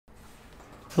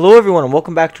Hello everyone and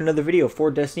welcome back to another video for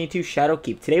Destiny 2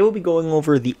 Shadowkeep. Today we'll be going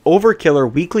over the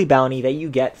Overkiller weekly bounty that you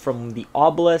get from the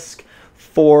obelisk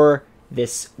for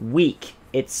this week.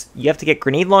 You have to get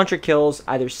grenade launcher kills,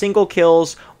 either single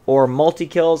kills or multi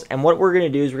kills, and what we're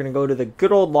going to do is we're going to go to the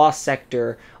good old lost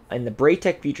sector in the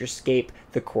Braytech Futurescape,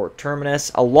 the core terminus.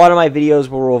 A lot of my videos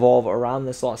will revolve around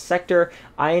this lost sector.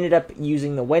 I ended up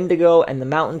using the Wendigo and the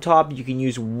mountaintop. You can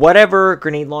use whatever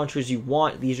grenade launchers you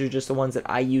want. These are just the ones that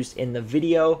I used in the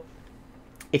video.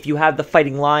 If you have the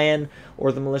Fighting Lion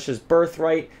or the Militia's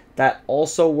Birthright, that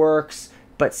also works.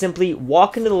 But simply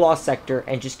walk into the lost sector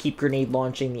and just keep grenade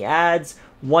launching the ads.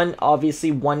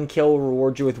 Obviously one kill will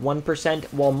reward you with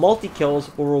 1%, while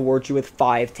multi-kills will reward you with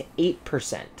 5 to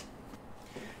 8%.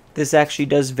 This actually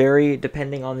does vary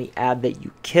depending on the ad that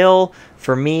you kill.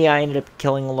 For me, I ended up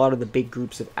killing a lot of the big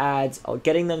groups of ads.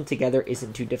 Getting them together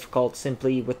isn't too difficult.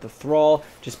 Simply with the thrall,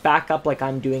 just back up like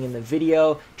I'm doing in the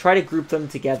video. Try to group them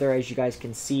together as you guys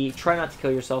can see. Try not to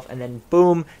kill yourself, and then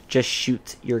boom, just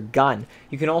shoot your gun.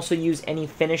 You can also use any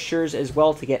finishers as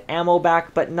well to get ammo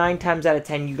back, but 9 times out of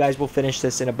 10 you guys will finish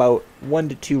this in about 1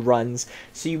 to 2 runs,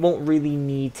 so you won't really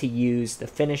need to use the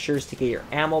finishers to get your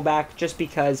ammo back, just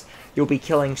because you'll be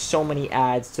killing so many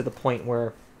ads to the point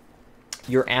where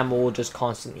your ammo will just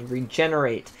constantly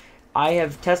regenerate. I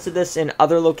have tested this in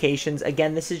other locations.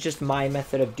 Again, this is just my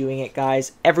method of doing it,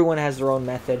 guys. Everyone has their own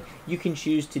method. You can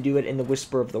choose to do it in the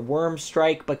Whisper of the Worm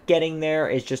strike, but getting there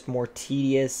is just more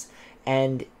tedious,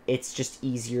 and it's just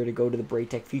easier to go to the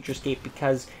Braytech Futurescape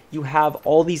because you have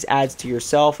all these ads to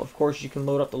yourself. Of course, you can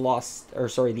load up the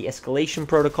the escalation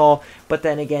protocol, but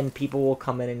then again, people will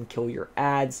come in and kill your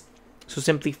ads. So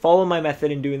simply follow my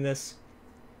method in doing this,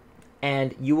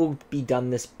 and you will be done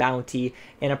this bounty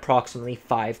in approximately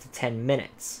 5 to 10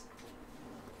 minutes.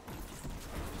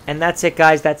 And that's it,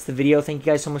 guys. That's the video. Thank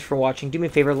you guys so much for watching. Do me a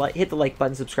favor, hit the like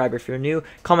button, subscribe if you're new.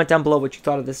 Comment down below what you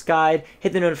thought of this guide.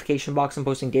 Hit the notification box. I'm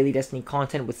posting daily Destiny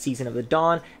content with Season of the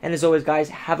Dawn. And as always, guys,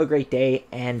 have a great day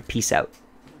and peace out.